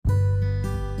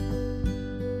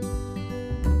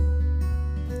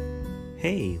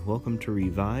Hey, welcome to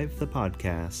Revive the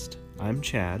Podcast. I'm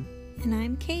Chad. And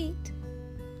I'm Kate.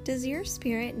 Does your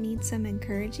spirit need some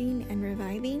encouraging and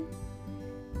reviving?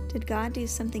 Did God do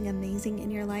something amazing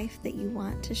in your life that you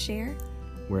want to share?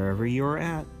 Wherever you're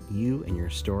at, you and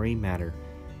your story matter.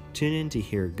 Tune in to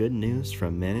hear good news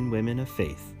from men and women of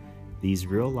faith. These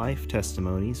real-life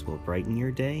testimonies will brighten your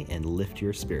day and lift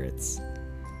your spirits.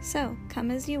 So,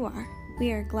 come as you are.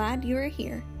 We are glad you are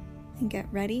here. And get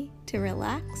ready to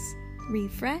relax,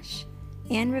 refresh,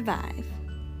 and revive.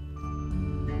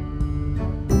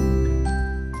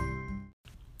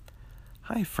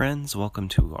 Hi friends, welcome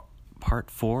to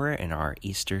part 4 in our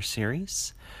Easter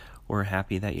series. We're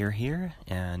happy that you're here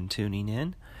and tuning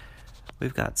in.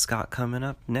 We've got Scott coming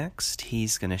up next.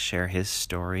 He's going to share his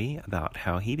story about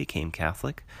how he became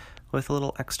Catholic with a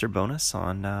little extra bonus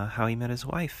on how he met his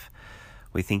wife.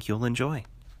 We think you'll enjoy.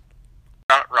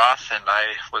 Scott Roth, and I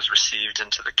was received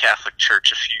into the Catholic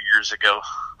Church a few years ago.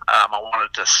 I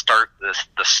wanted to start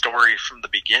the story from the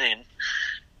beginning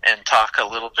and talk a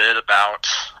little bit about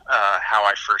how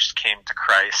I first came to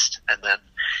Christ, and then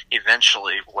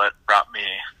eventually what brought me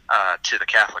to the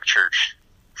Catholic Church.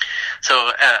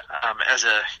 So, as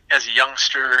a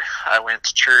youngster, I went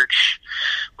to church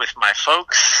with my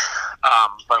folks,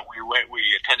 but we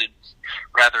attended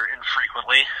rather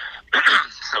infrequently.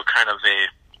 So, kind of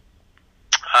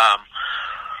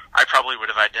I probably would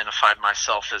have identified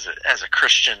myself as a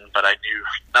Christian, but I knew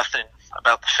nothing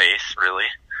about the faith, really.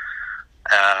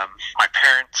 My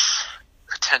parents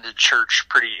attended church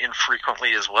pretty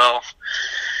infrequently as well.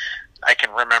 I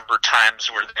can remember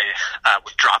times where they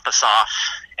would drop us off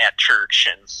at church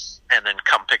and then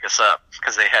come pick us up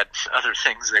because they had other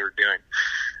things they were doing.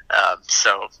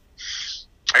 So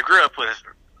I grew up with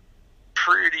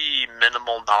pretty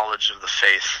minimal knowledge of the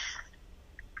faith.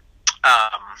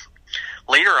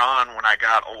 Later on, when I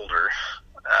got older,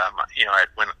 I had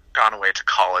gone away to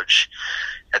college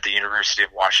at the University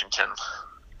of Washington.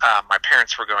 My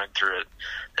parents were going through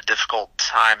a difficult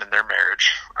time in their marriage,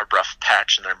 a rough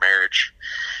patch in their marriage,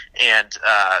 and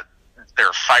they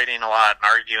were fighting a lot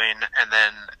and arguing. And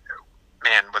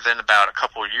then, within about a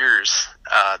couple of years,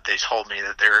 they told me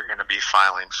that they were going to be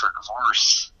filing for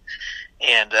divorce,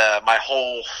 and my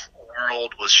whole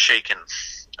world was shaken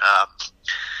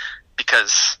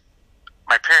because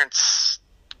my parents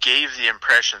gave the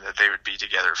impression that they would be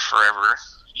together forever.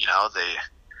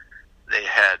 They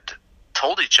had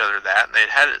told each other that, and they'd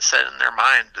had it set in their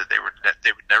mind that they would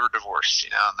never divorce.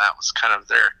 And that was kind of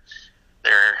their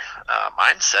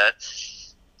mindset.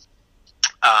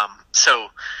 So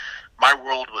my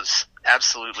world was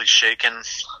absolutely shaken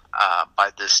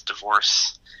by this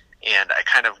divorce, and I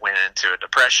kind of went into a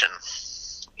depression.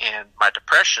 And my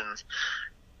depression,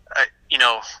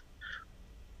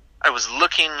 I was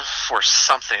looking for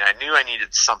something. I knew I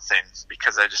needed something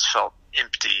because I just felt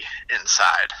empty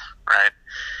inside, right?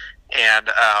 And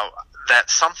that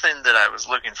something that I was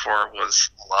looking for was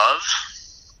love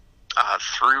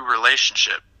through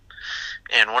relationship.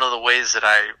 And one of the ways that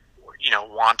I,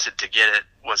 wanted to get it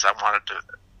was I wanted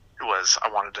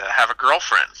to have a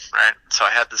girlfriend, right? So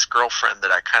I had this girlfriend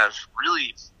that I kind of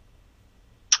really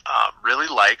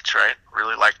liked, right?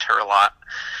 Really liked her a lot.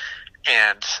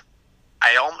 And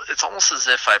it's almost as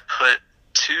if I put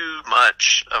too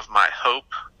much of my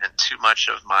hope and too much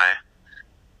of my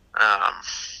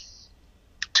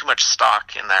too much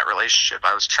stock in that relationship.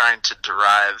 I was trying to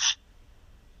derive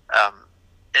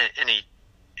an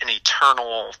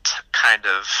eternal kind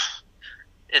of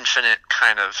infinite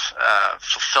kind of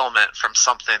fulfillment from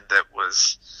something that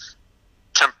was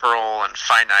temporal and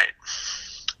finite.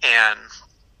 And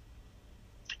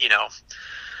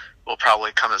will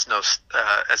probably come as no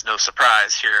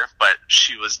surprise here, but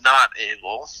she was not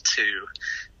able to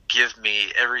give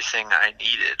me everything I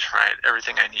needed, right?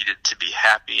 Everything I needed to be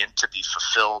happy and to be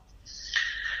fulfilled.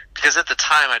 Because at the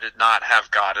time I did not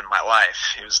have God in my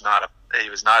life. He was not at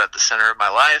the center of my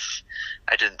life.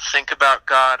 I didn't think about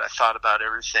God. I thought about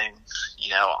everything,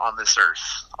 on this earth,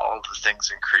 all of the things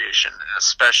in creation, and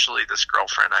especially this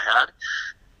girlfriend I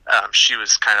had. She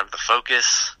was kind of the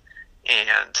focus,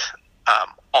 and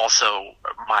also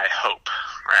my hope,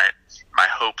 right? My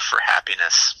hope for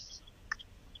happiness.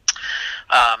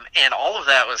 And all of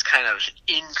that was kind of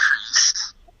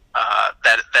increased.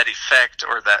 That effect,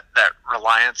 or that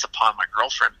reliance upon my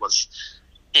girlfriend, was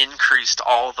increased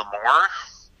all the more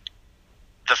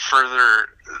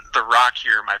the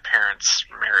rockier my parents'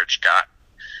 marriage got,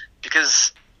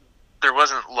 because there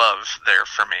wasn't love there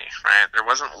for me, right? There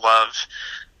wasn't love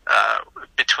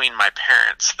between my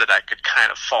parents that I could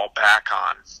kind of fall back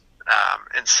on,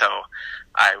 and so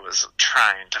I was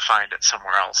trying to find it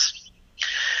somewhere else.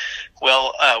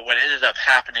 Well, what ended up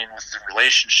happening with the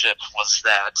relationship was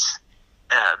that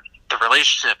the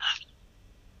relationship,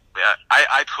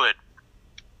 I put,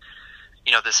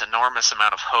 this enormous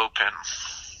amount of hope in,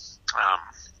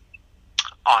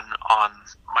 on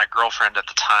my girlfriend at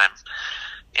the time,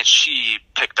 and she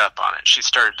picked up on it. She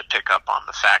started to pick up on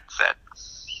the fact that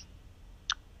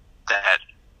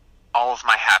all of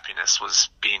my happiness was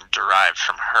being derived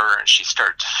from her, and she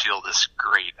started to feel this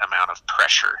great amount of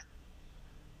pressure,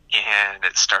 and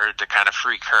it started to kind of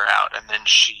freak her out, and then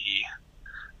she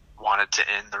wanted to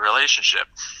end the relationship.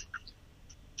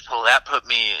 Well, that put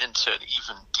me into an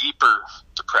even deeper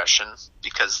depression,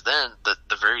 because then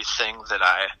the very thing that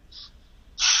I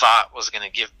thought was going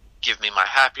to give me my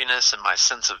happiness and my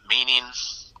sense of meaning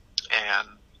and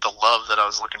the love that I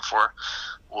was looking for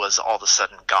was all of a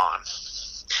sudden gone.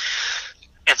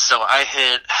 And so I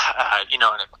hit,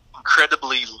 an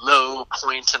incredibly low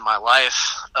point in my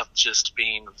life of just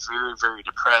being very, very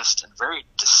depressed and very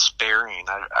despairing.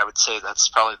 I would say that's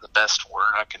probably the best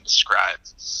word I can describe.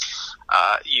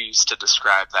 Used to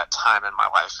describe that time in my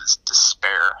life is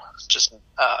despair. Just,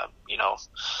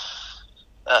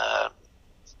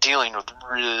 dealing with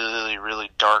really, really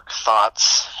dark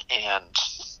thoughts and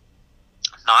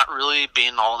not really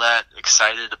being all that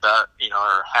excited about,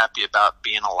 or happy about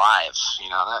being alive.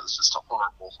 That was just a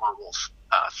horrible, horrible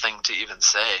thing to even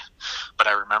say. But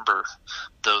I remember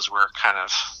those were kind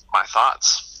of my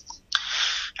thoughts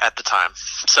at the time.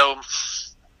 So,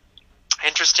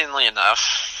 interestingly enough,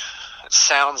 it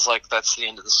sounds like that's the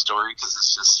end of the story, because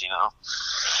it's just,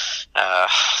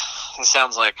 it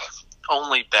sounds like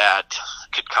only bad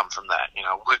could come from that.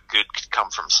 What good could come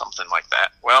from something like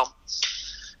that? Well,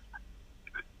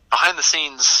 behind the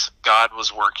scenes, God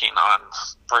was working on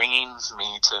bringing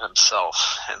me to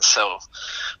himself. And so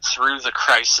through the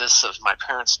crisis of my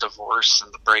parents' divorce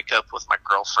and the breakup with my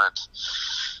girlfriend,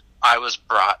 I was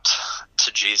brought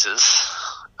to Jesus.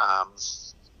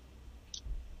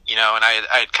 And I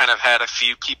had kind of had a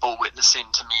few people witnessing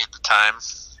to me at the time.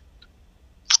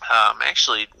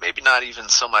 Actually, maybe not even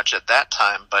so much at that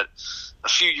time, but a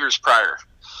few years prior.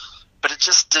 But it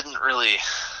just didn't really...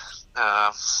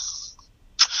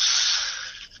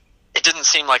 it didn't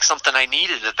seem like something I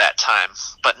needed at that time.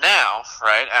 But now,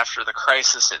 right, after the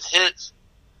crisis had hit,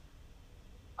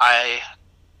 I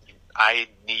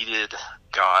needed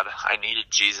God. I needed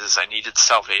Jesus. I needed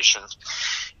salvation.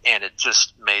 And it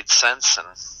just made sense.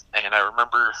 And I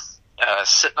remember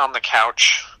sitting on the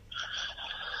couch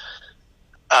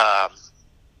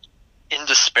in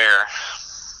despair,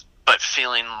 but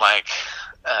feeling like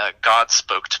God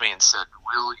spoke to me and said,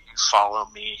 "Will you follow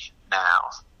me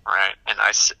now?" Right? And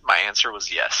my answer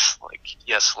was yes. Like,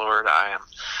 yes, Lord, I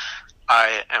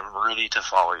am ready to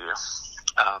follow you.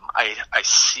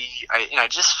 I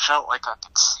just felt like I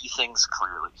could see things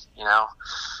clearly,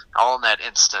 all in that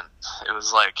instant. It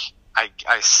was like, I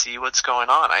see what's going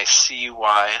on. I see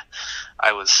why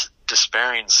I was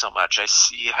despairing so much. I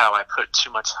see how I put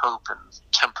too much hope in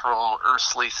temporal,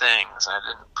 earthly things. I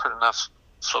didn't put enough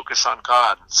focus on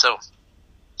God. So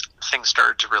things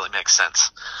started to really make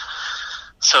sense.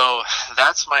 So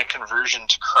that's my conversion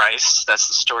to Christ. That's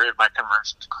the story of my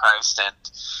conversion to Christ. And,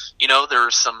 there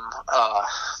were some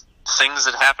things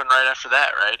that happened right after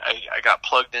that, right? I got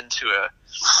plugged into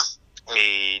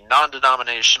a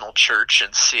non-denominational church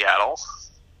in Seattle,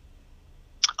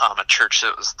 a church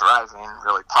that was thriving,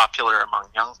 really popular among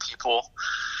young people.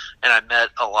 And I met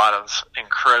a lot of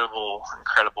incredible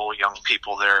young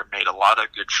people there, made a lot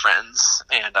of good friends,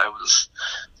 and I was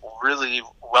really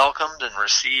welcomed and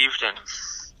received, and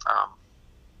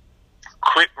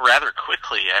rather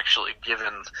quickly, actually,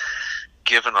 given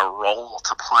a role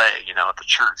to play, at the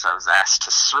church. I was asked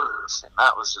to serve, and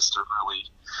that was just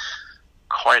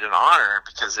quite an honor,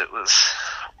 because it was,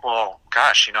 well,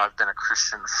 gosh, I've been a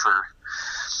Christian for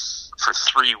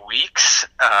 3 weeks.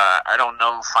 I don't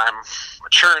know if I'm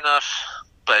mature enough,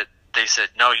 but they said,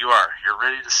 "No, you are. You're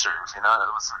ready to serve." It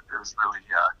was really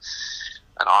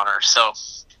an honor. So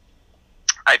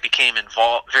I became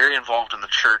very involved in the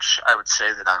church. I would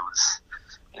say that I was,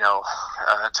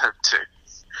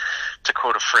 to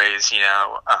quote a phrase,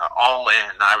 all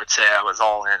in. I would say I was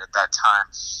all in at that time,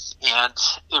 and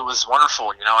it was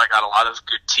wonderful. I got a lot of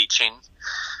good teaching.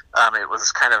 It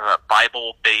was kind of a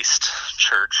Bible-based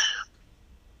church.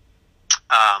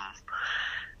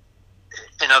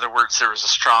 In other words, there was a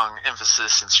strong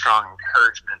emphasis and strong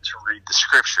encouragement to read the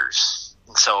scriptures.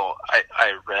 And so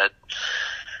I read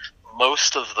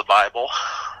most of the Bible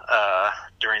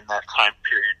during that time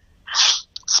period.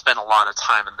 Spent a lot of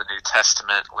time in the New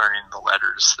Testament learning the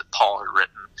letters that Paul had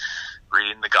written,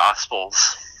 reading the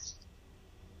Gospels.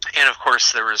 And of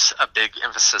course, there was a big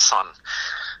emphasis on,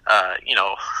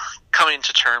 coming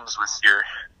to terms with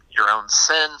your own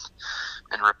sin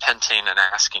and repenting and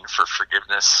asking for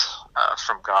forgiveness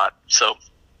from God. So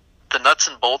the nuts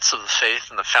and bolts of the faith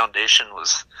and the foundation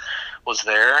was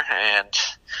there, and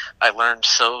I learned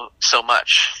so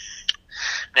much.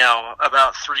 Now,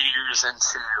 about 3 years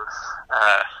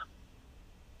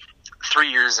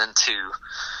into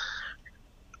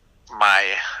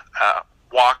my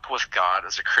walk with God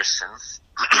as a Christian,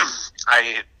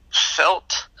 I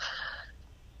felt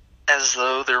as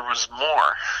though there was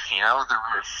more. I'm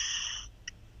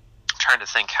trying to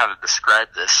think how to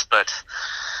describe this, but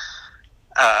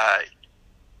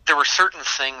there were certain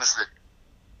things that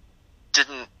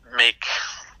didn't make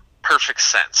perfect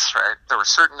sense, right? There were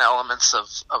certain elements of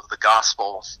the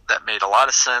gospel that made a lot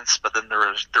of sense, but then there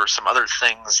were some other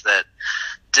things that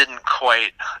didn't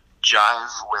quite jive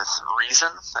with reason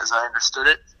as I understood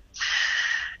it.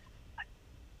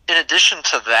 In addition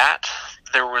to that,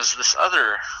 there was this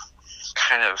other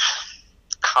kind of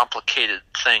complicated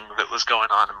thing that was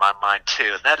going on in my mind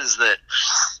too, and that is that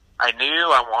I knew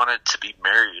I wanted to be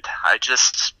married. I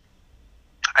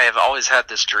have always had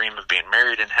this dream of being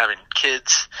married and having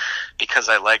kids because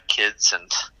I like kids,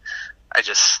 and I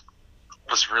just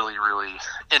was really, really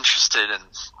interested in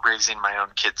raising my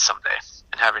own kids someday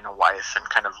and having a wife and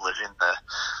kind of living the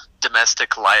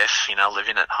domestic life,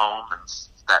 living at home and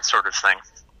that sort of thing.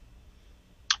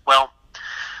 Well,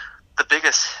 the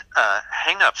biggest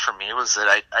hang up for me was that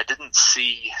I didn't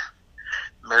see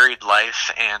married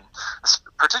life, and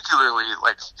particularly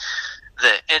like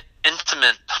the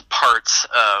intimate parts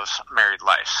of married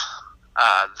life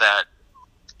that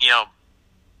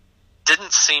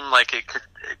didn't seem like it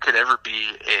could ever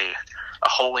be a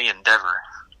holy endeavor,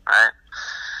 right?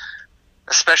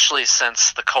 Especially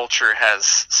since the culture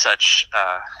has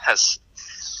has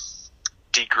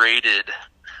degraded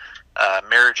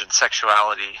marriage and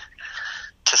sexuality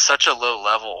to such a low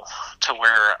level to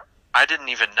where I didn't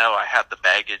even know I had the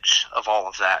baggage of all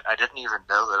of that. I didn't even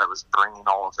know that I was bringing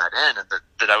all of that in, and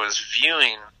that I was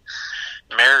viewing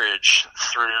marriage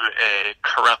through a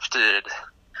corrupted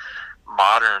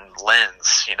modern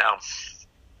lens,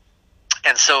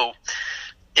 And so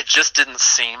it just didn't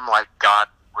seem like God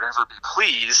would ever be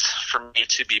pleased for me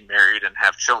to be married and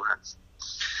have children,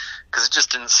 because it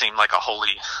just didn't seem like a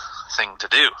holy thing to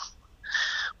do.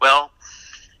 Well,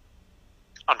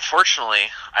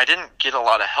 unfortunately, I didn't get a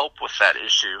lot of help with that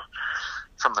issue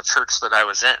from the church that I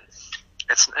was in.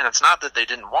 It's not that they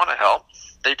didn't want to help.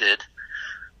 They did.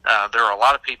 There were a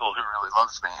lot of people who really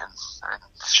loved me and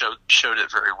showed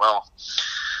it very well.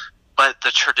 But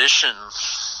the tradition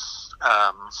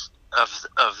of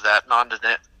that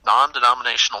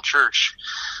non-denominational church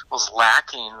was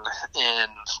lacking in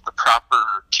the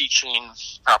proper teaching,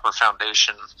 proper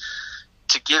foundation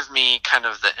to give me kind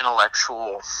of the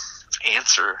intellectual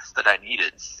answer that I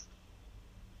needed.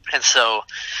 And so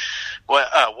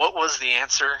what was the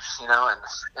answer, and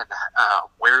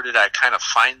where did I kind of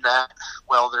find that?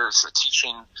 Well, there's a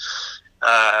teaching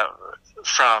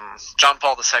from John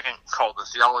Paul II called The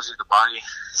Theology of the Body,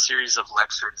 a series of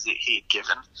lectures that he had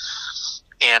given.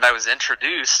 And I was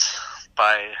introduced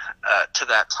to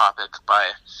that topic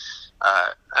by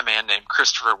a man named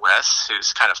Christopher West,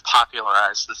 who's kind of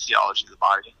popularized the theology of the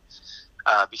body,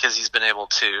 because he's been able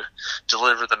to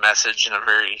deliver the message in a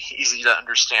very easy to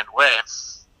understand way.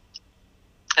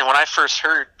 And when I first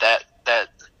heard that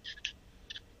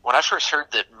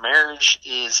marriage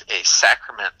is a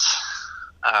sacrament,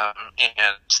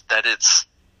 and that it's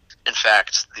in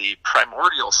fact the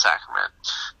primordial sacrament,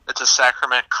 it's a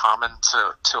sacrament common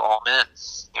to all men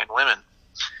and women,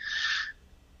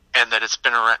 and that it's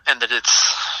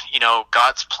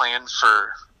God's plan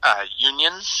for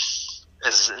union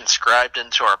is inscribed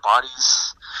into our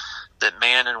bodies, that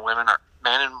man and woman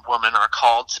are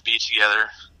called to be together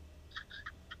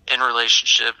in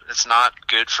relationship. It's not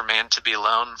good for man to be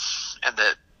alone, and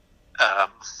that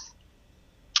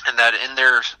in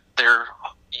their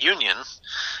union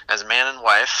as man and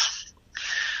wife,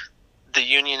 the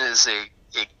union is a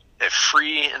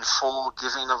free and full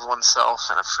giving of oneself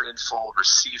and a free and full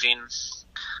receiving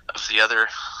of the other.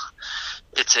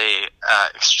 It's a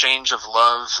exchange of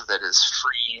love that is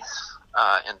free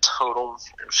and total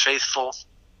and faithful,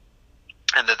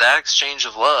 and that exchange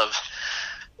of love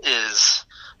is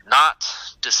not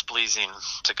displeasing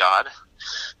to God,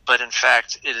 but in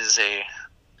fact it is a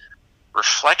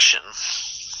reflection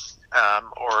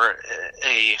or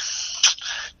a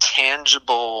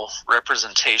tangible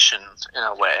representation in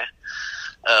a way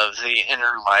of the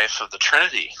inner life of the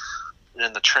Trinity.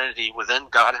 in the Trinity, within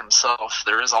God himself,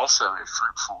 there is also a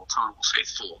fruitful, total,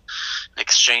 faithful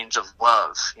exchange of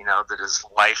love, that is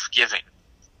life-giving.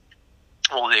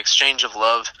 Well, the exchange of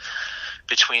love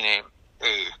between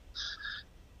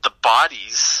the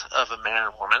bodies of a man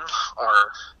and woman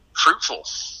are fruitful,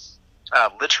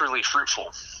 literally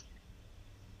fruitful,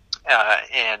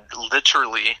 and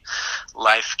literally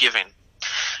life-giving.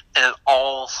 And it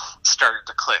all started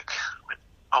to click.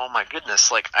 Oh my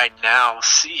goodness, I now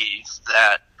see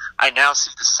the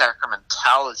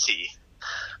sacramentality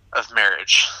of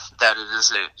marriage, that it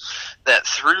is that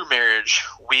through marriage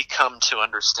we come to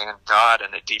understand God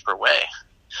in a deeper way,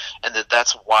 and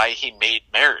that's why he made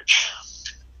marriage.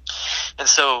 And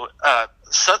so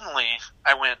suddenly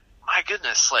I went, my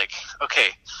goodness, okay,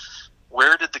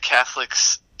 where did the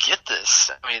Catholics get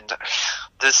this? I mean,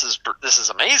 this is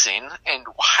amazing. And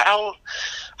how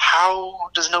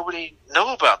does nobody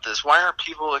know about this? Why aren't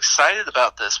people excited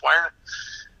about this? Why aren't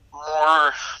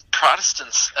more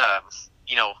Protestants,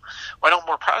 why don't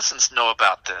more Protestants know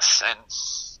about this? And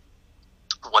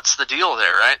what's the deal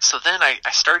there, right? So then I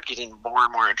started getting more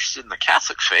and more interested in the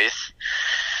Catholic faith.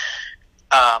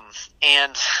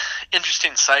 And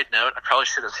interesting side note, I probably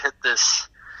should have hit this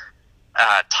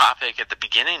topic at the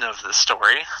beginning of the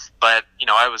story, but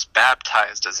I was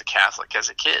baptized as a Catholic as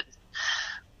a kid.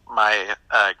 My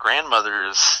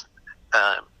grandmother's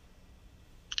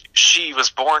she was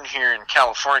born here in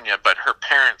California, but her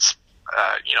parents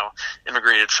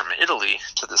immigrated from Italy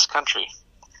to this country,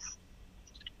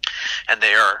 and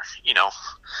they are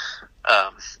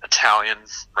Italian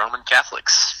Roman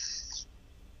Catholics.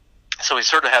 So we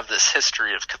sort of have this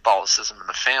history of Catholicism in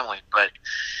the family, but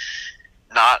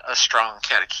not a strong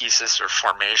catechesis or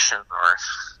formation, or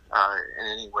in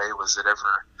any way was it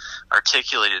ever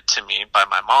articulated to me by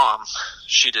my mom.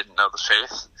 She didn't know the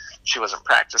faith. She wasn't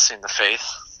practicing the faith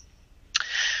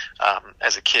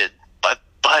as a kid, but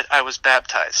I was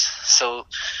baptized. So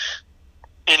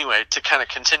anyway, to kind of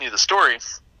continue the story,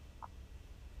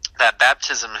 that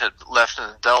baptism had left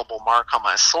an indelible mark on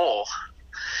my soul,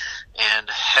 and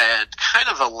had kind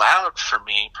of allowed for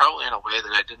me, probably in a way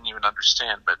that I didn't even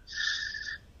understand, but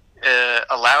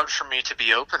allowed for me to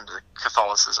be open to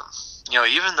Catholicism.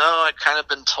 Even though I'd kind of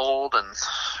been told, and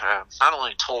not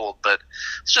only told, but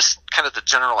it's just kind of the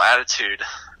general attitude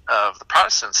of the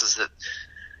Protestants is that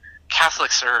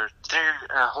Catholics they're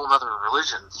a whole other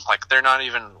religion. They're not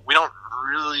even, we don't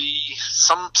really,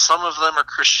 some of them are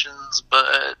Christians,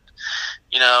 but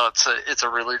it's a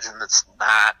religion that's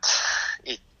not,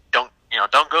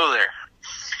 don't go there.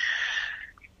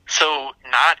 So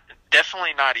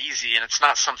definitely not easy, and it's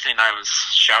not something I was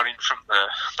shouting from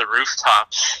the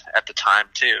rooftops at the time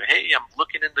too. Hey, I'm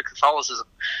looking into Catholicism.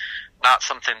 Not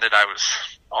something that I was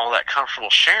all that comfortable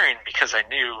sharing, because I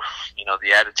knew,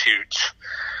 the attitudes.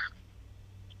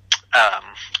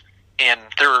 And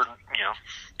there were,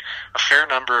 a fair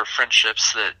number of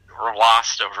friendships that were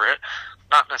lost over it.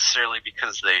 Not necessarily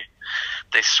because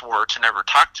they swore to never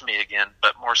talk to me again,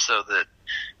 but more so that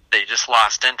they just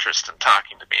lost interest in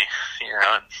talking to me,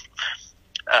 and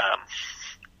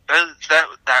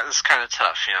that was kind of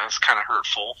tough, it's kind of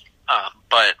hurtful,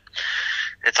 but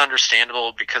it's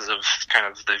understandable because of kind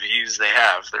of the views they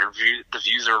have. The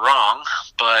views are wrong,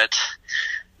 but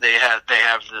they have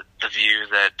the view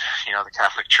that the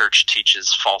Catholic Church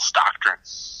teaches false doctrine.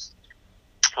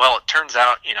 Well, it turns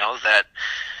out that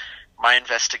my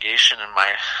investigation and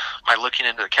my looking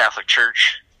into the Catholic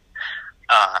Church,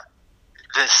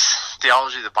 this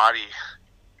theology of the body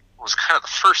was kind of the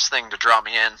first thing to draw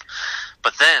me in.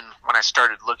 But then when I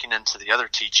started looking into the other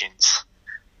teachings,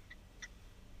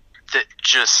 that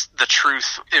just the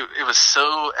truth, it was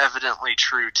so evidently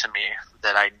true to me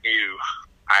that I knew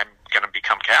I'm going to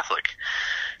become Catholic,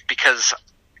 because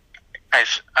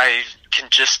I can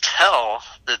just tell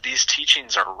that these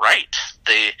teachings are right.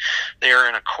 They are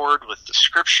in accord with the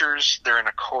scriptures. They're in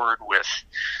accord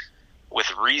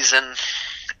with reason,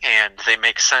 and they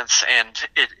make sense. And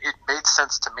it made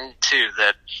sense to me too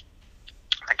that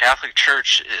the Catholic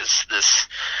Church is this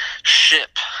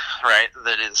ship, right?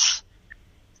 That is,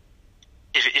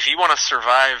 if you want to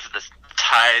survive the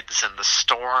tides and the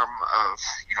storm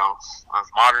of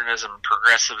modernism,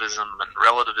 progressivism, and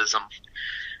relativism,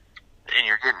 and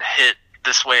you're getting hit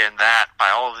this way and that by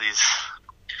all of these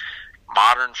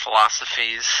modern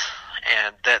philosophies,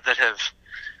 and that have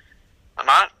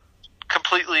not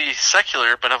completely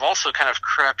secular, but have also kind of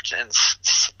crept and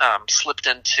slipped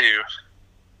into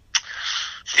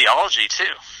theology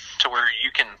too, to where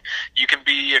you can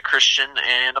be a Christian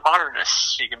and a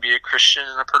modernist, you can be a Christian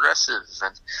and a progressive,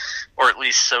 or at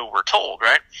least so we're told,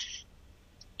 right?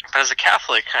 But as a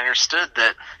Catholic, I understood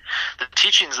that the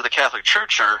teachings of the Catholic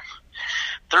Church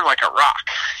they're like a rock.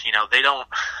 They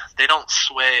don't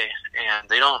sway, and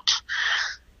they don't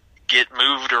get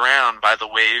moved around by the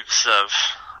waves of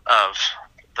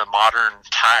the modern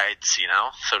tides,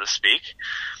 so to speak.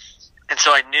 And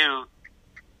so I knew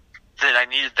that I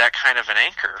needed that kind of an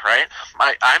anchor, right?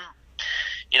 I'm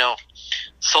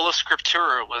Sola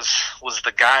Scriptura was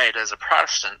the guide as a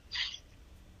Protestant.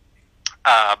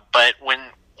 But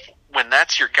when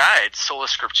that's your guide, Sola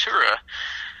Scriptura,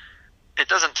 it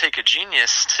doesn't take a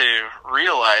genius to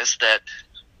realize that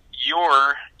you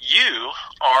are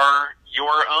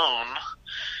your own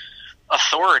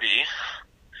authority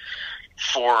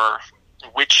for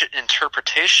which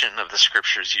interpretation of the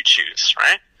Scriptures you choose,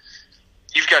 right?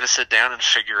 You've got to sit down and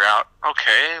figure out,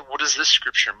 okay, what does this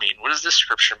Scripture mean? What does this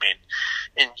Scripture mean?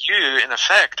 And you, in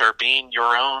effect, are being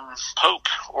your own pope,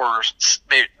 or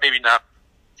maybe not.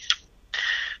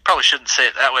 Probably shouldn't say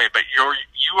it that way, but you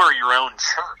are your own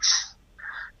church.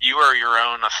 You are your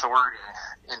own authority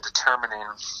in determining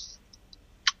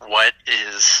what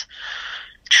is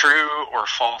true or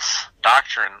false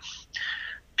doctrine,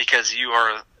 because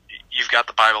you've got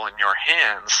the Bible in your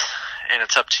hands, and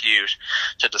it's up to you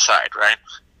to decide, right?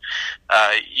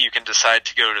 You can decide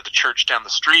to go to the church down the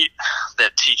street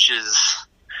that teaches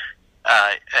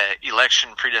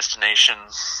election, predestination,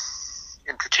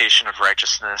 imputation of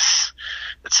righteousness,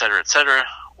 etc.,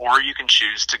 or you can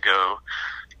choose to go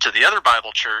to the other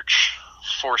Bible church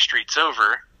 4 streets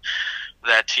over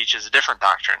that teaches a different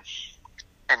doctrine.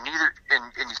 And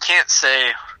you can't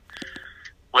say,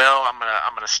 well, I'm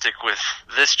gonna stick with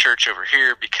this church over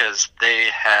here because they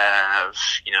have,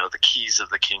 the keys of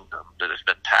the kingdom that have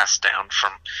been passed down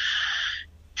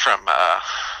from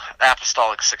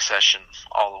apostolic succession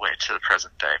all the way to the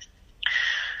present day.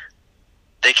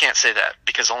 They can't say that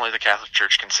because only the Catholic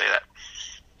Church can say that.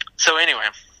 So anyway,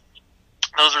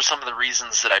 those are some of the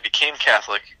reasons that I became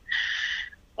Catholic.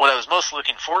 What I was most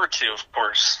looking forward to, of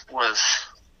course, was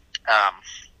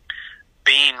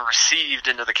being received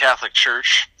into the Catholic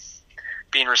Church,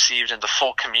 being received into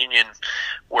full communion,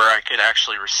 where I could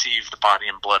actually receive the body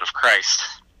and blood of Christ.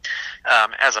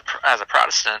 As a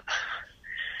Protestant,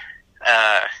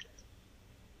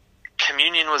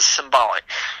 communion was symbolic.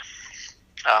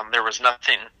 There was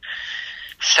nothing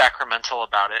sacramental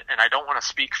about it, and I don't want to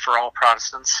speak for all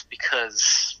Protestants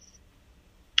because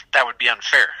that would be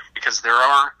unfair, because there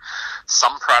are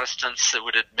some Protestants that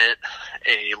would admit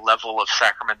a level of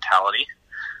sacramentality.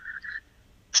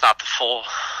 It's not the full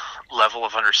level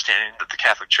of understanding that the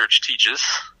Catholic Church teaches,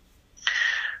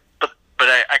 but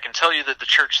I can tell you that the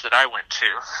church that I went to,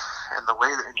 and the way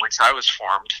in which I was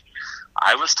formed,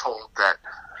 I was told that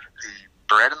the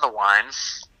bread and the wine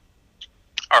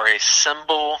are a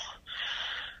symbol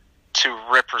to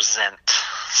represent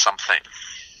something,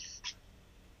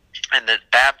 and that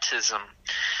baptism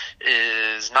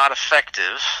is not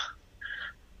effective,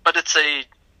 but it's a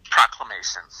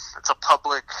proclamation. It's a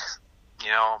public,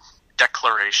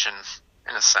 declaration,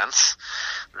 in a sense,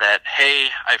 that, hey,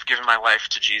 I've given my life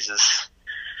to Jesus,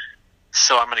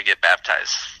 so I'm going to get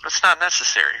baptized. That's not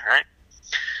necessary, right?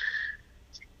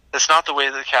 That's not the way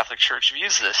that the Catholic Church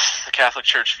views this. The Catholic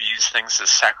Church views things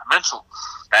as sacramental.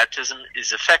 Baptism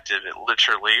is effective. It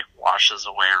literally washes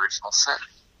away original sin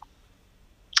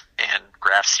and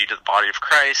grafts you to the body of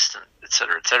Christ, and et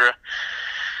cetera, et cetera.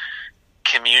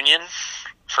 Communion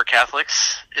for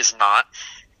Catholics is not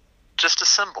just a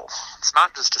symbol. It's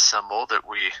not just a symbol that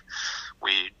we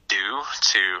do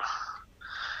to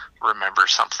remember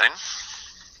something.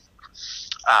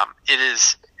 It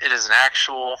is an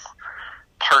actual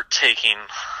partaking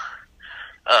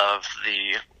of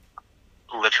the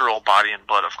literal body and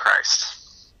blood of Christ.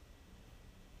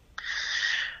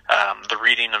 The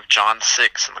reading of John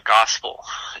 6 in the Gospel,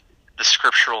 the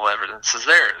scriptural evidence is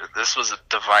there. This was a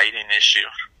dividing issue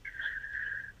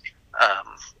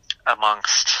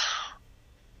amongst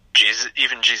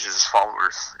even Jesus'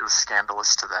 followers. It was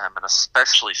scandalous to them, and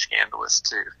especially scandalous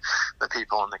to the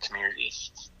people in the community.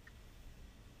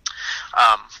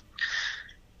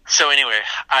 So anyway,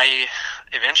 I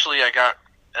eventually got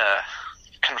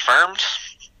confirmed,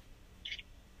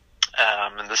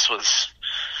 and this was,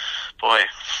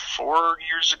 4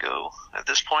 years ago at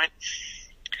this point.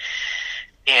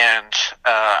 And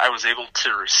I was able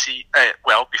to receive,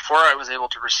 before I was able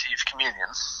to receive communion,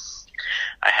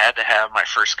 I had to have my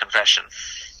first confession.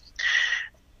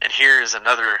 And here is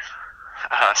another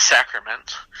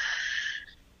sacrament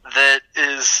that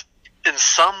is in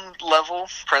some level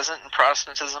present in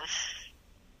Protestantism.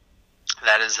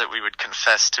 That is that we would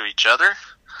confess to each other,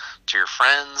 to your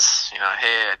friends,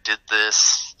 hey, I did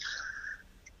this,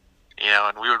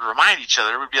 and we would remind each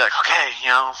other. We'd be like, okay,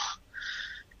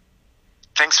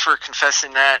 thanks for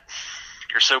confessing that.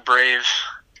 You're so brave.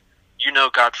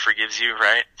 God forgives you,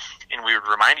 right? And we would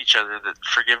remind each other that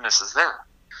forgiveness is there,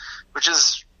 which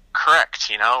is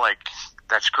correct,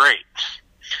 that's great.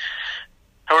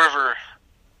 However,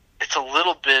 it's a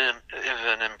little bit of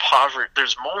an impoverished,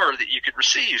 there's more that you could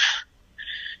receive.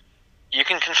 You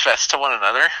can confess to one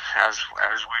another as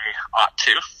we ought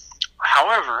to.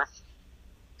 However,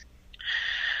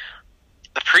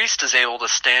 the priest is able to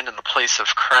stand in the place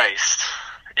of Christ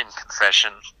in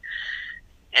confession,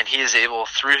 and he is able,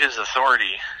 through his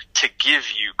authority, to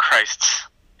give you Christ's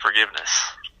forgiveness.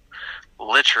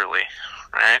 Literally,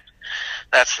 right?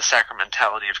 That's the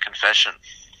sacramentality of confession.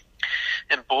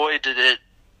 And boy, did it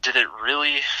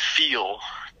really feel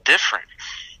different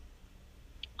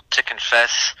to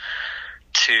confess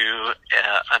to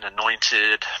an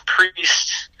anointed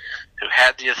priest who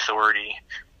had the authority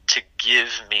to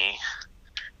give me.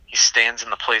 He stands in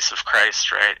the place of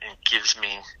Christ, right, and gives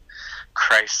me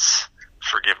Christ's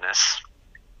forgiveness.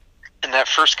 In that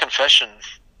first confession,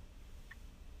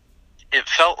 it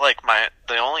felt like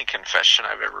the only confession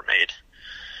I've ever made.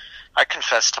 I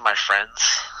confessed to my friends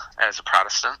as a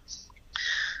Protestant,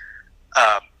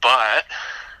 but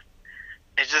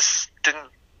it just didn't.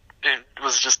 It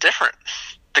was just different.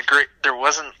 There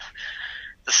wasn't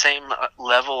the same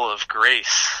level of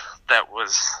grace that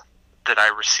I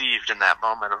received in that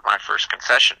moment of my first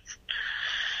confession.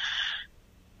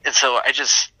 And so I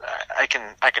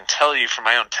can tell you from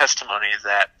my own testimony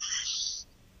that,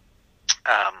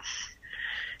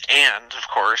 and of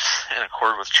course, in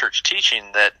accord with church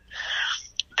teaching, that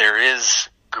there is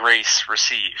grace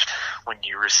received when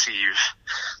you receive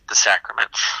the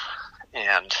sacraments.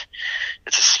 And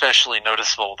it's especially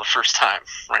noticeable the first time,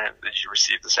 right, that you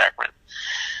receive the sacrament.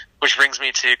 Which brings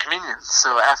me to communion.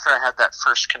 So after I had that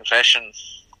first confession,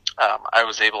 I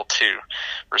was able to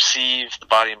receive the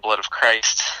body and blood of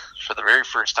Christ for the very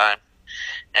first time,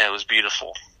 and it was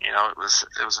beautiful. It was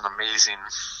an amazing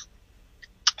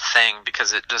thing,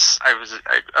 because I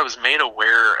was made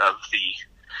aware of the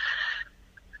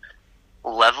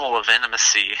level of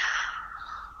intimacy,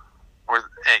 or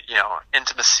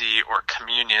intimacy or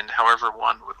communion, however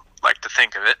one would like to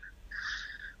think of it.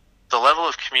 The level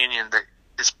of communion that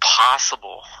is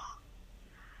possible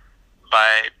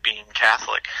by being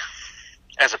Catholic.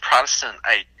 As a Protestant,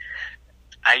 I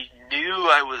knew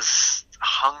I was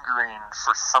hungering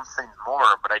for something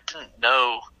more, but I didn't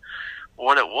know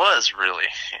what it was really.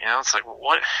 It's like,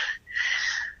 what?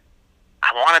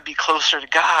 I want to be closer to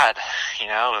God. It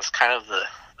was kind of the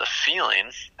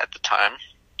feeling at the time.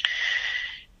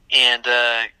 And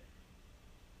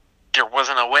there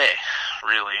wasn't a way,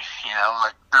 really.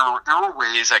 There were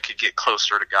ways I could get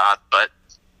closer to God, but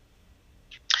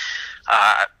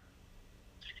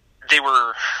they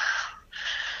weren't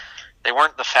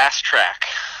the fast track.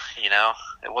 It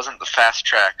wasn't the fast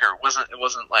track, or it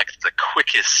wasn't like the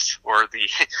quickest or the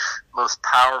most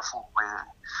powerful way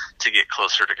to get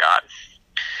closer to God,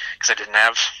 because I didn't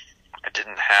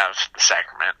have the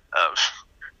sacrament of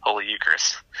Holy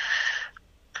Eucharist.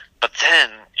 But then,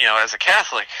 as a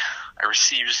Catholic, I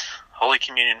received Holy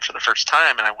Communion for the first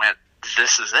time, and I went,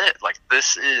 this is it. Like,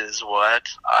 this is what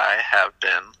I have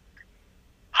been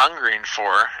hungering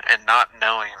for, and not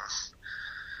knowing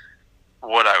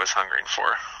what I was hungering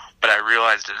for. But I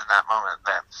realized it in that moment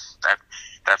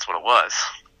that's what it was.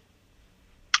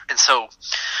 And so,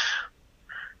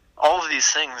 all of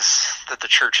these things that the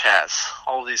church has,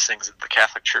 all of these things that the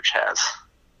Catholic Church has,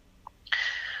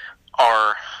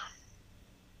 are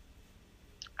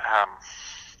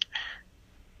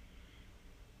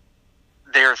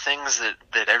they are things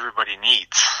that everybody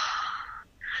needs.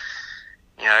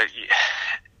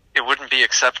 It wouldn't be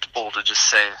acceptable to just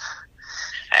say,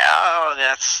 oh,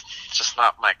 that's just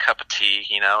not my cup of tea,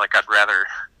 I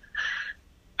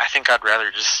think I'd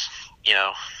rather just,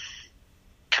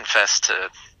 confess to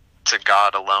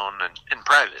God alone and in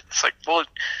private. It's like, well,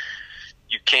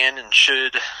 you can and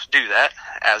should do that,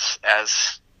 as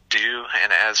do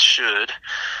and as should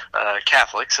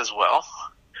Catholics as well.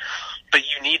 But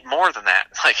you need more than that.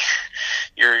 Like,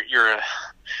 you're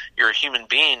a human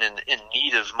being in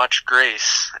need of much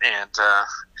grace, and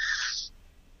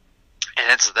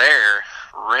it's there,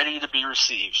 ready to be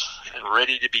received and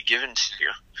ready to be given to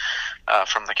you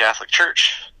from the Catholic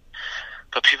Church.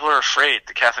 But people are afraid.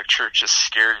 The Catholic Church is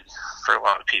scary for a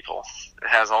lot of people. It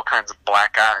has all kinds of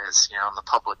black eyes, in the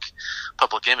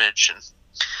public image, and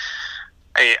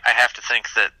I have to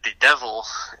think that the devil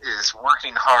is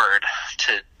working hard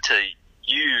to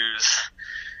use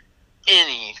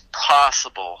any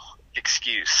possible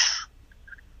excuse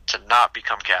to not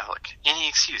become Catholic. Any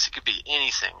excuse. It could be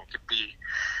anything. It could be,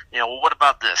 well, what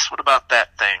about this? What about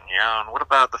that thing? And what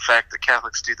about the fact that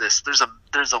Catholics do this? There's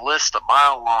a list a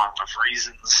mile long of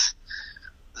reasons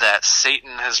that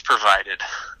Satan has provided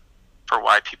for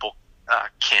why people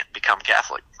can't become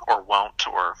Catholic, or won't,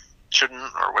 or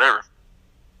shouldn't, or whatever.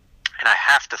 And I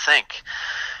have to think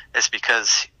it's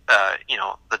because,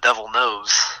 the devil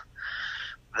knows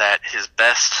that his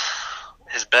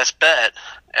best bet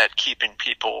at keeping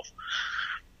people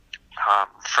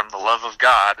from the love of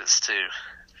God is to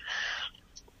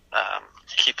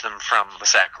keep them from the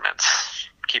sacraments,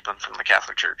 keep them from the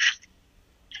Catholic Church.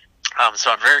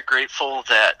 So I'm very grateful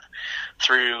that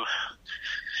through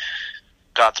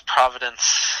God's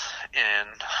providence and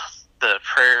the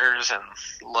prayers and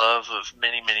love of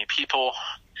many, many people,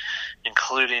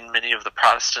 including many of the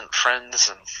Protestant friends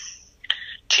and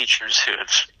teachers who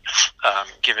have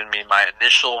given me my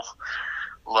initial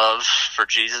love for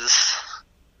Jesus,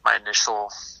 my initial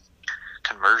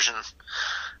conversion,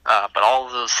 but all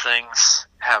of those things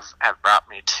have brought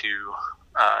me to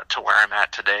where I'm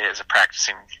at today as a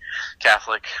practicing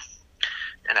Catholic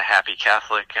and a happy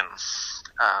Catholic, and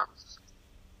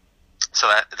so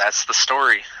that's the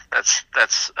story. That's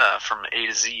from A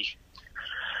to Z.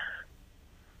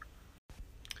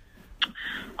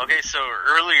 Okay, so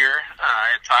earlier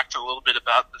I talked a little bit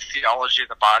about the theology of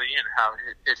the body and how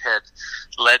it had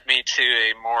led me to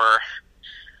a more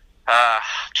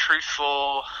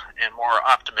truthful and more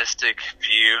optimistic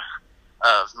view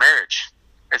of marriage.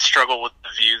 I struggled with the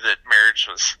view that marriage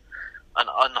was an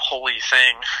unholy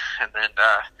thing, and then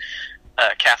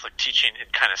Catholic teaching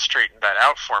had kind of straightened that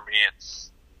out for me, and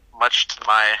much to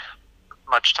my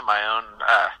own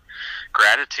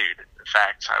gratitude. In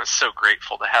fact, I was so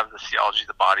grateful to have the theology of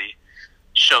the body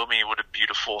show me what a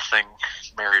beautiful thing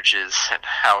marriage is and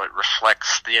how it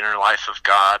reflects the inner life of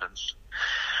God. And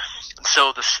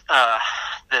so the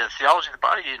theology of the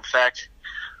body, in fact,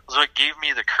 was what gave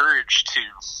me the courage to,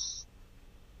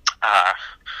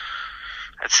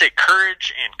 I'd say,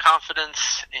 courage and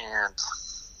confidence and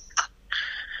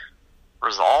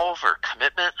resolve or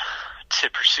commitment to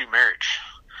pursue marriage.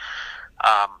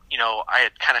 I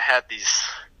had kind of had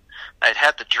I'd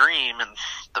had the dream and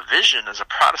the vision as a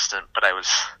Protestant, but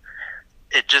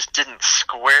it just didn't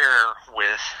square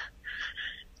with,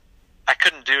 I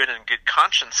couldn't do it in good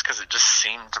conscience because it just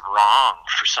seemed wrong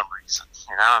for some reason,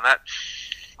 and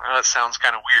that sounds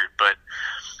kind of weird, but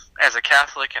as a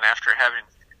Catholic and after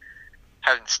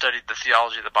having studied the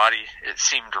theology of the body, it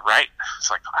seemed right. It's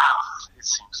like, wow, it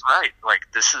seems right.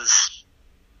 Like this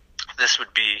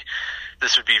would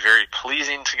be very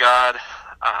pleasing to God,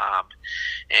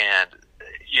 and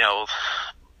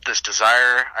this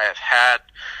desire I have had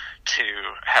to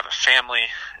have a family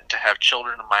and to have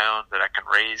children of my own that I can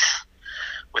raise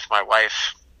with my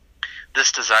wife.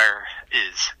 This desire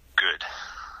is good.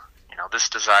 This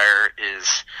desire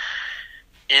is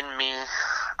in me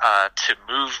to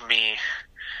move me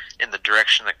in the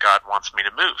direction that God wants me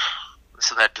to move.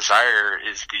 So that desire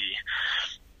is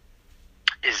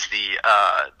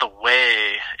the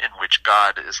way in which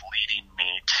God is leading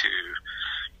me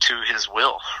to His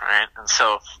will, right? And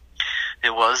so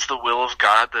it was the will of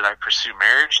God that I pursue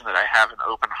marriage and that I have an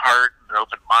open heart and an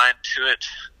open mind to it,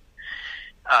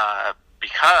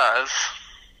 because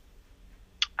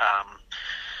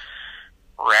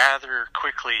rather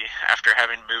quickly after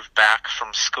having moved back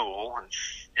from school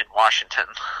in Washington,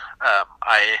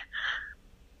 I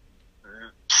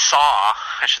saw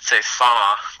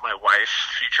my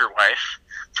future wife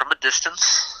from a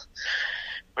distance,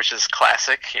 which is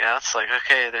classic. It's like,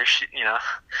 okay, there she,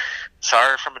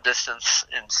 saw her from a distance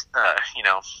and,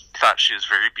 thought she was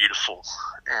very beautiful,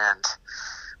 and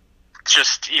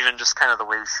just kind of the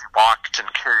way she walked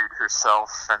and carried herself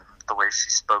and the way she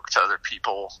spoke to other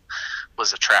people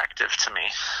was attractive to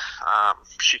me.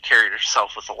 She carried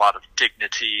herself with a lot of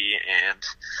dignity, and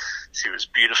she was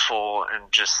beautiful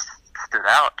and just stood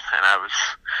out, and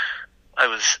I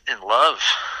was in love.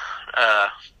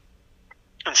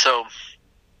 And so,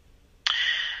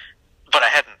 but I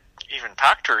hadn't even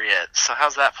talked to her yet, so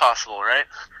how's that possible, right?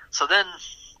 So then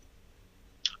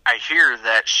I hear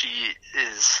that she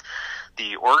is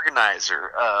the organizer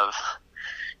of,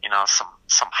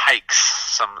 some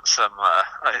hikes,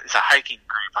 it's a hiking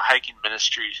group, a hiking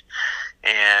ministry,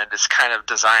 and it's kind of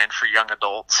designed for young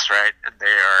adults, right? And they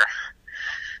are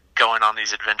going on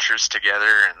these adventures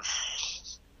together,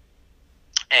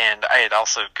 and I had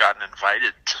also gotten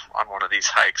invited on one of these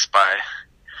hikes by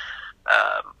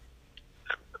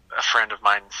a friend of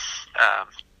mine,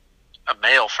 a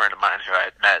male friend of mine who I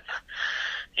had met,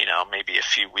 maybe a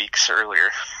few weeks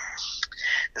earlier.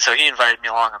 And so he invited me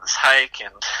along on this hike,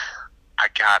 and I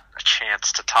got a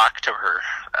chance to talk to her,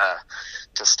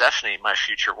 to Stephanie, my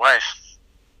future wife.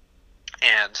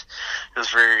 And it was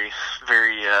very,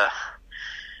 very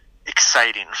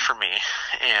exciting for me.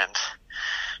 And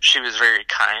she was very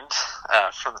kind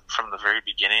from the very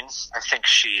beginning. I think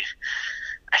she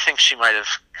might have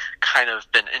kind of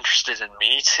been interested in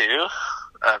me too,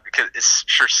 because it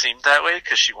sure seemed that way,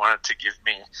 because she wanted to give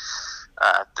me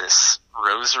this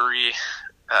rosary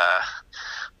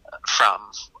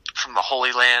from the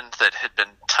Holy Land that had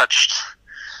been touched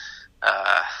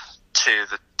to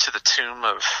the tomb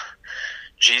of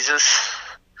Jesus'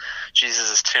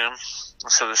 tomb.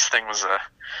 So this thing was a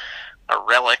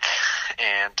relic,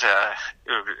 and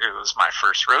it was my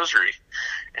first rosary,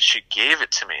 and she gave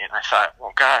it to me, and I thought,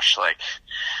 well, gosh, like,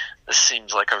 this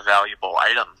seems like a valuable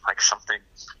item, like something,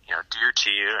 dear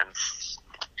to you, and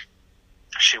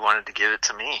she wanted to give it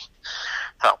to me.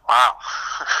 I thought, wow,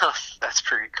 that's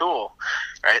pretty cool,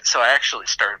 right? So I actually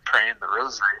started praying the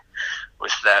rosary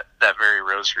with that very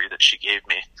rosary that she gave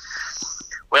me.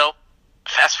 Well,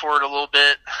 fast forward a little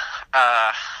bit,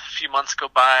 a few months go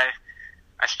by.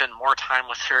 I spend more time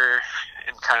with her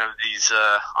in kind of these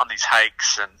on these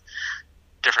hikes and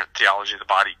different theology of the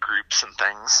body groups and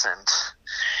things,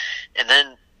 and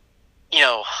then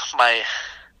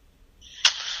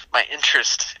my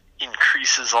interest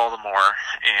increases all the more,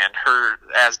 and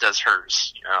as does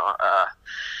hers.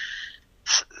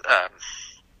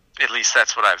 At least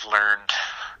that's what I've learned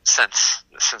since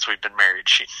we've been married.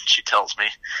 She tells me.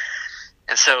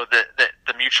 And so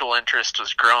the mutual interest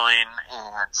was growing,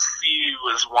 and she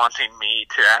was wanting me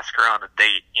to ask her on a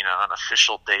date, an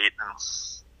official date, and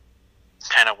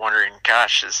kind of wondering,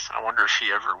 gosh, I wonder if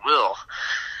she ever will.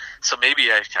 So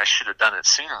maybe I should have done it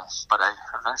sooner, but I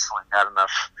eventually got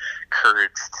enough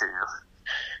courage to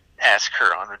ask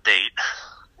her on a date,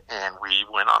 and we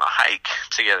went on a hike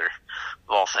together, of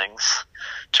all things.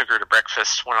 Took her to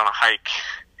breakfast, went on a hike,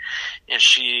 and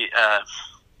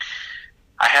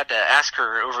I had to ask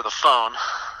her over the phone,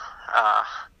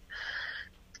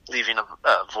 leaving a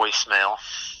voicemail,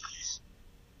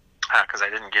 because I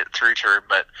didn't get through to her,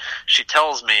 but she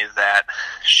tells me that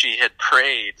she had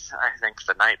prayed, I think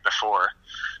the night before,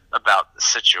 about the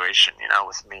situation,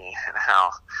 with me, and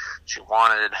how she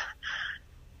wanted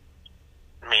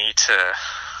me to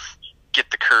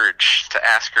get the courage to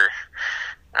ask her.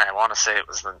 And I want to say it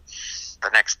was the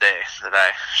next day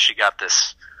that she got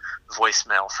this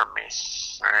voicemail from me,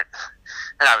 right?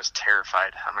 And I was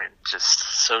terrified. I mean,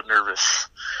 just so nervous.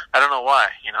 I don't know why,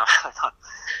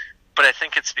 but I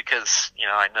think it's because,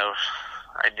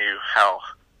 I knew how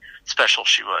special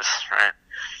she was, right?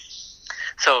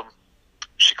 So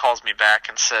she calls me back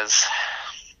and says,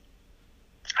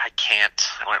 I can't.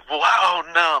 I went, wow,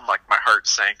 no. I'm like, my heart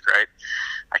sank, right?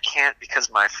 I can't because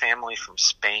my family from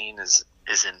Spain is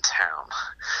in town,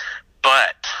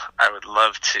 but I would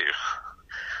love to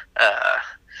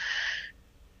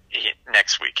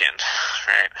next weekend,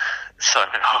 right? So I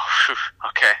went, oh, whew,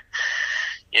 okay.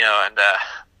 And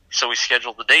so we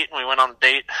scheduled the date, and we went on the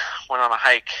date, went on a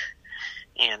hike,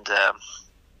 and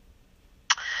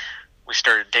we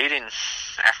started dating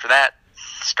after that,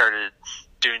 started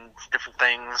doing different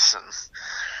things, and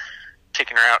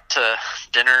taking her out to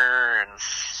dinner and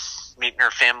meeting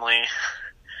her family.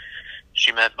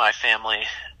 She met my family.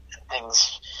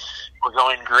 Things were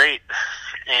going great.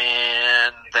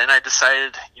 And then I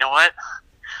decided, you know what?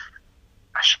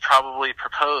 I should probably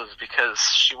propose, because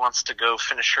she wants to go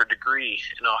finish her degree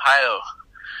in Ohio.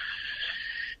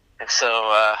 And so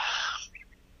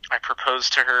I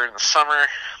proposed to her in the summer.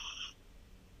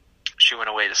 She went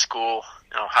away to school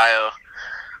in Ohio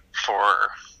for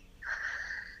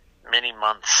many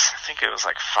months. I think it was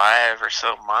like 5 or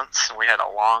so months, and we had a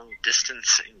long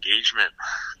distance engagement,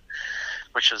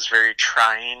 which was very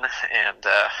trying and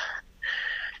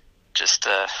just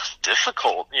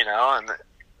difficult, and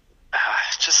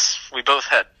just we both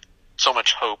had so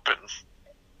much hope and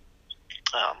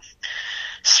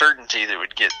certainty that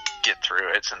we'd get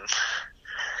through it and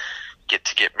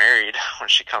get married when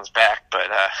she comes back, but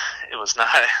it was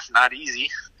not easy.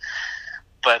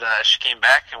 But she came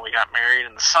back, and we got married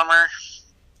in the summer,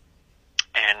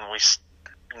 and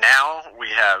now we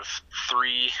have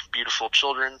 3 beautiful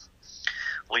children.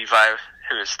 Levi,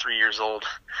 who is 3 years old,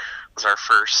 was our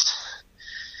first.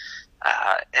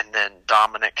 And then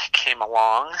Dominic came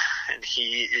along, and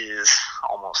he is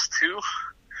almost 2.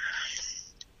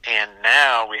 And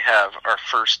now we have our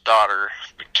first daughter,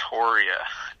 Victoria,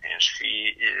 and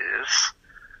she is,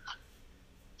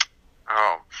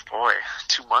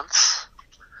 2 months?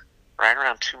 Right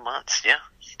around 2 months, yeah,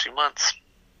 2 months.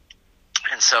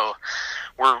 And so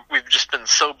we've just been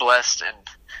so blessed, and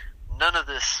none of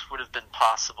this would have been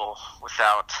possible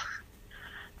without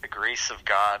the grace of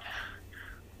God,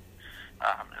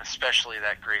 especially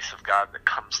that grace of God that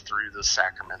comes through the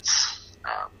sacraments.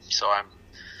 So I'm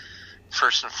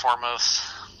first and foremost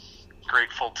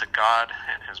grateful to God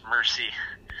and His mercy,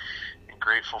 and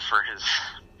grateful for His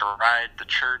bride, the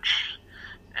church,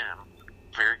 and I'm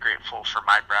very grateful for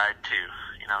my bride too,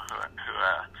 who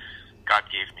God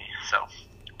gave me. So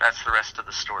that's the rest of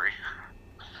the story.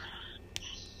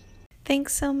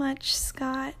 Thanks so much,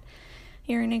 Scott.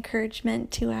 You're an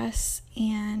encouragement to us,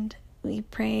 and we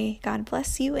pray God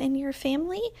bless you and your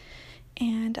family.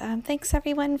 And thanks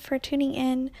everyone for tuning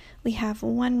in. We have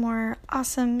one more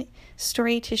awesome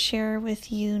story to share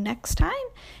with you next time,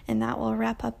 and that will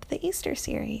wrap up the Easter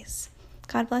series.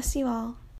 God bless you all.